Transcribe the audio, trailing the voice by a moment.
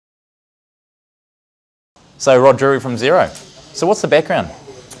So Rod Drury from Xero. So what's the background?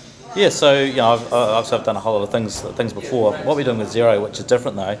 Yeah, so I've done a whole lot of things before. What we're doing with Xero, which is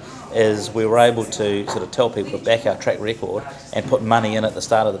different though, is we were able to sort of tell people to back our track record and put money in at the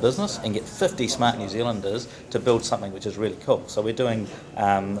start of the business and get 50 smart New Zealanders to build something which is really cool. So we're doing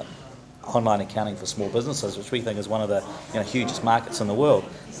online accounting for small businesses, which we think is one of the hugest markets in the world.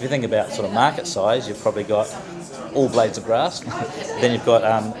 If you think about sort of market size, you've probably got all blades of grass, then you've got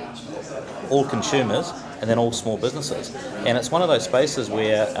all consumers, and then all small businesses. And it's one of those spaces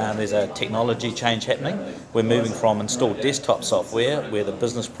where there's a technology change happening. We're moving from installed desktop software, where the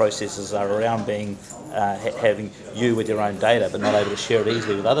business processes are around being having you with your own data but not able to share it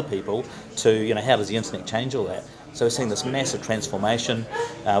easily with other people, to how does the internet change all that? So we're seeing this massive transformation.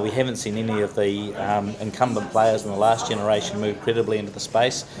 We haven't seen any of the incumbent players in the last generation move credibly into the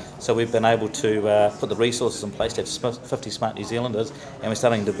space. So we've been able to put the resources in place to have 50 smart New Zealanders, and we're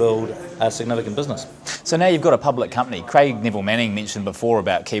starting to build a significant business. So now you've got a public company. Craig Neville Manning mentioned before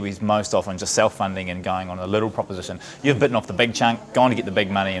about Kiwis most often just self-funding and going on a little proposition. You've bitten off the big chunk, gone to get the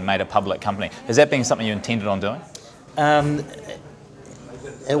big money and made a public company. Has that been something you intended on doing?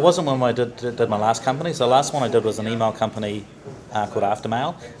 It wasn't when I did my last company. So the last one I did was an email company called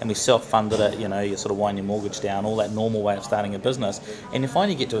Aftermail, and we self-funded it. You sort of wind your mortgage down, all that normal way of starting a business. And you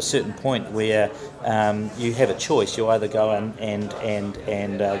finally get to a certain point where you have a choice. You either go and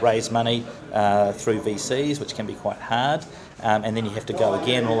raise money through VCs, which can be quite hard, and then you have to go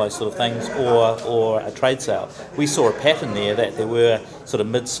again, all those sort of things, or a trade sale. We saw a pattern there that there were sort of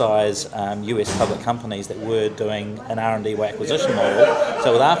mid-size US public companies that were doing an R&D acquisition model.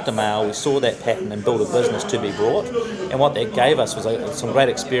 So with Aftermail, we saw that pattern and built a business to be brought. And what that gave us was some great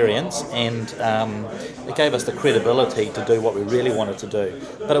experience, and it gave us the credibility to do what we really wanted to do.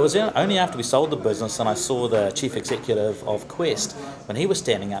 But it was only after we sold the business and I saw the chief executive of Quest, when he was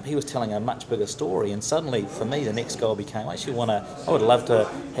standing up, he was telling a much bigger story, and suddenly for me the next goal became, I would love to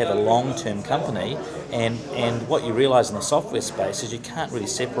have a long-term company, and what you realise in the software space is you can't really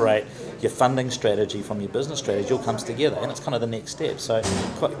separate your funding strategy from your business strategy. It all comes together, and it's kind of the next step. So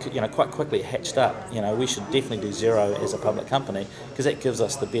quite quickly it hatched up. We should definitely do Xero as a public company, because that gives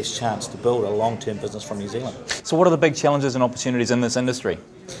us the best chance to build a long-term business from New Zealand. So what are the big challenges and opportunities in this industry?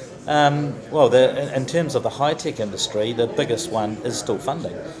 In terms of the high-tech industry, the biggest one is still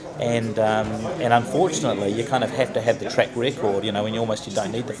funding, and unfortunately you kind of have to have the track record. When you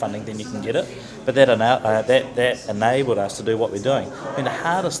don't need the funding, then you can get it. But that enabled us to do what we're doing. The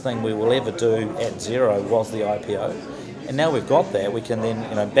hardest thing we will ever do at Xero was the IPO, and now we've got that, we can then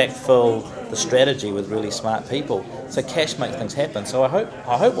backfill the strategy with really smart people. So cash makes things happen. So I hope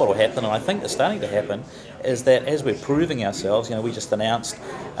what will happen, and I think it's starting to happen, is that as we're proving ourselves, we just announced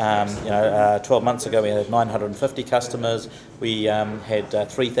 12 months ago we had 950 customers. We had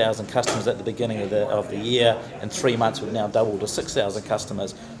 3,000 customers at the beginning of the year. In 3 months we've now doubled to 6,000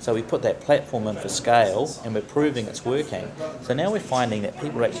 customers. So we put that platform in for scale, and we're proving it's working. So now we're finding that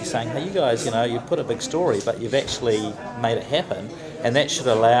people are actually saying, hey, you guys, you put a big story, but you've actually made it happen. And that should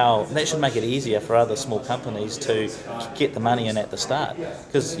make it easier for other small companies to get the money in at the start,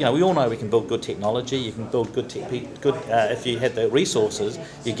 because we all know we can build good technology. You can build good if you had the resources,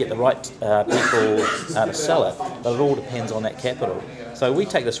 you get the right people to sell it. But it all depends on that capital. So we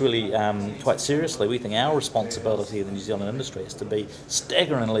take this really quite seriously. We think our responsibility in the New Zealand industry is to be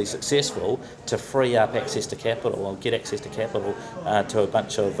staggeringly successful to free up access to capital, or get access to capital to a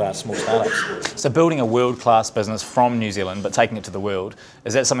bunch of small startups. So building a world-class business from New Zealand but taking it to the world,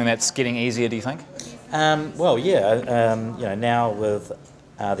 is that something that's getting easier, do you think? Now with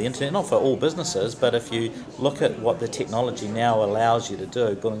the internet, not for all businesses, but if you look at what the technology now allows you to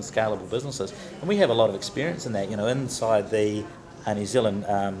do, building scalable businesses, and we have a lot of experience in that, inside the New Zealand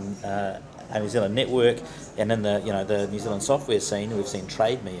network, and in the New Zealand software scene, we've seen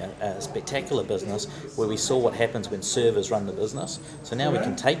TradeMe, a spectacular business where we saw what happens when servers run the business. So now we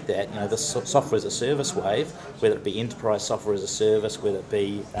can take that, the software as a service wave, whether it be enterprise software as a service, whether it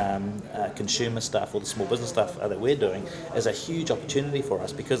be consumer stuff or the small business stuff that we're doing, is a huge opportunity for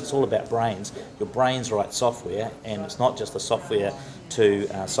us, because it's all about brains. Your brains write software, and it's not just the software to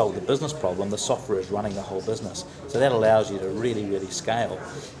solve the business problem. The software is running the whole business. So that allows you to really, really scale.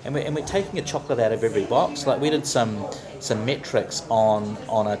 And we're taking a chocolate out of every box. Like, we did some metrics on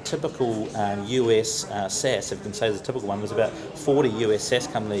a typical US SaaS, if you can say the typical one, was about 40 US SaaS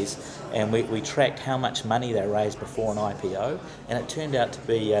companies, and we tracked how much money they raised before an IPO, and it turned out to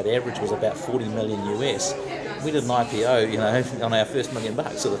be the average was about 40 million US. We did an IPO, on our first $1 million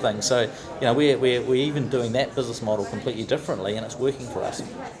sort of thing. So, we're even doing that business model completely differently, and it's working for us.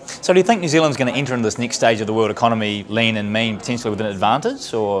 So do you think New Zealand's going to enter into this next stage of the world economy lean and mean, potentially with an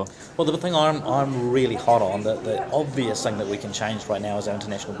advantage, or? Well, the thing I'm really hot on, the obvious thing that we can change right now is our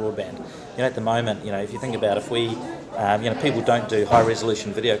international broadband. At the moment, if you think about if we, people don't do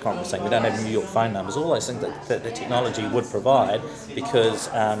high-resolution video conferencing, we don't have New York phone numbers, all those things that the technology would provide because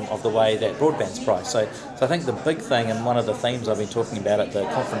of the way that broadband's priced. So I think the big thing, and one of the themes I've been talking about at the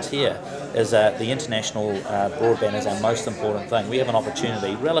conference here, is that the international broadband is our most important thing. We have an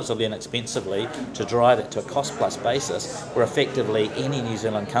opportunity, relatively inexpensively, to drive it to a cost-plus basis, where effectively any New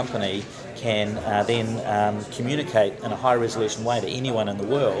Zealand company can then communicate in a high-resolution way to anyone in the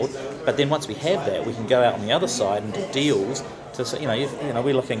world. But then once we have that, we can go out on the other side and do deals.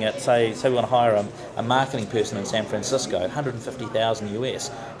 We're looking at, say we want to hire a marketing person in San Francisco, 150,000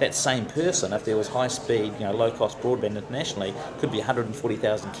 US. That same person, if there was high speed, low cost broadband internationally, could be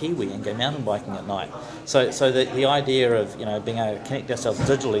 140,000 Kiwi and go mountain biking at night. So the idea of being able to connect ourselves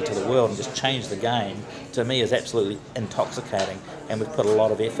digitally to the world and just change the game, to me, is absolutely intoxicating. And we've put a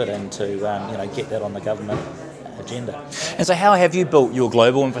lot of effort into get that on the government agenda. And so how have you built your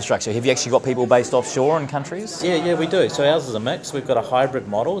global infrastructure? Have you actually got people based offshore in countries? Yeah, we do. So ours is a mix. We've got a hybrid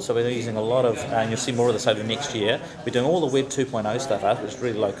model, so we're using a lot of, and you'll see more of this over next year. We're doing all the Web 2.0 stuff up, which is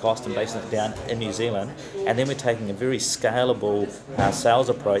really low cost, and basing it down in New Zealand. And then we're taking a very scalable sales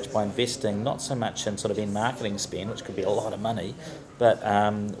approach by investing not so much in sort of in marketing spend, which could be a lot of money, but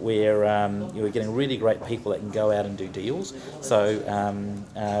we're getting really great people that can go out and do deals. So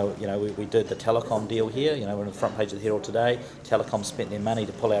we did the telecom deal here. We're on the front page of the Herald today. Telecom spent their money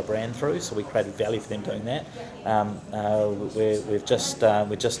to pull our brand through, so we created value for them doing that. We're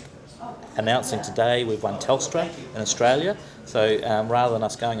just announcing today we've won Telstra in Australia. So rather than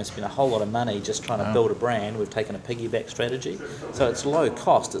us going and spend a whole lot of money just trying to build a brand, we've taken a piggyback strategy. So it's low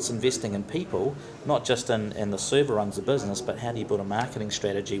cost, it's investing in people, not just in the server runs the business, but how do you build a marketing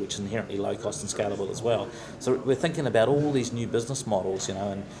strategy which is inherently low cost and scalable as well. So we're thinking about all these new business models,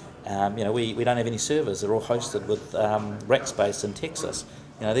 and we don't have any servers, they're all hosted with rack space in Texas.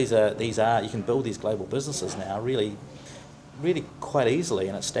 These are you can build these global businesses now really quite easily,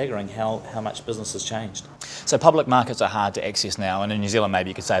 and it's staggering how much business has changed. So public markets are hard to access now, and in New Zealand maybe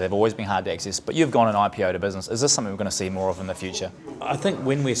you could say they've always been hard to access, but you've gone an IPO to business. Is this something we're going to see more of in the future? I think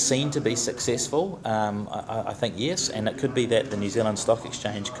when we're seen to be successful, I think yes, and it could be that the New Zealand Stock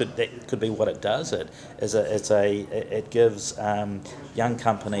Exchange could be what it does. It gives young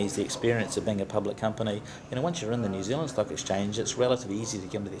companies the experience of being a public company. Once you're in the New Zealand Stock Exchange, it's relatively easy to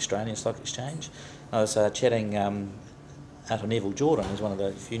get into the Australian Stock Exchange. I was chatting out of Neville Jordan, who's one of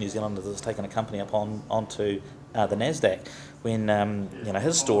the few New Zealanders that's taken a company up onto the NASDAQ. When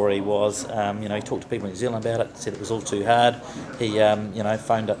his story was, he talked to people in New Zealand about it, said it was all too hard. He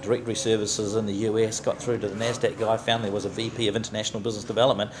phoned up directory services in the US, got through to the NASDAQ guy, found there was a VP of International Business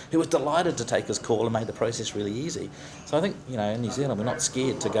Development who was delighted to take his call and made the process really easy. So I think in New Zealand we're not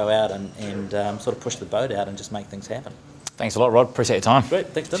scared to go out and sort of push the boat out and just make things happen. Thanks a lot, Rod. Appreciate your time. Great,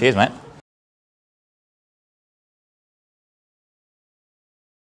 thanks Tim. Cheers, mate.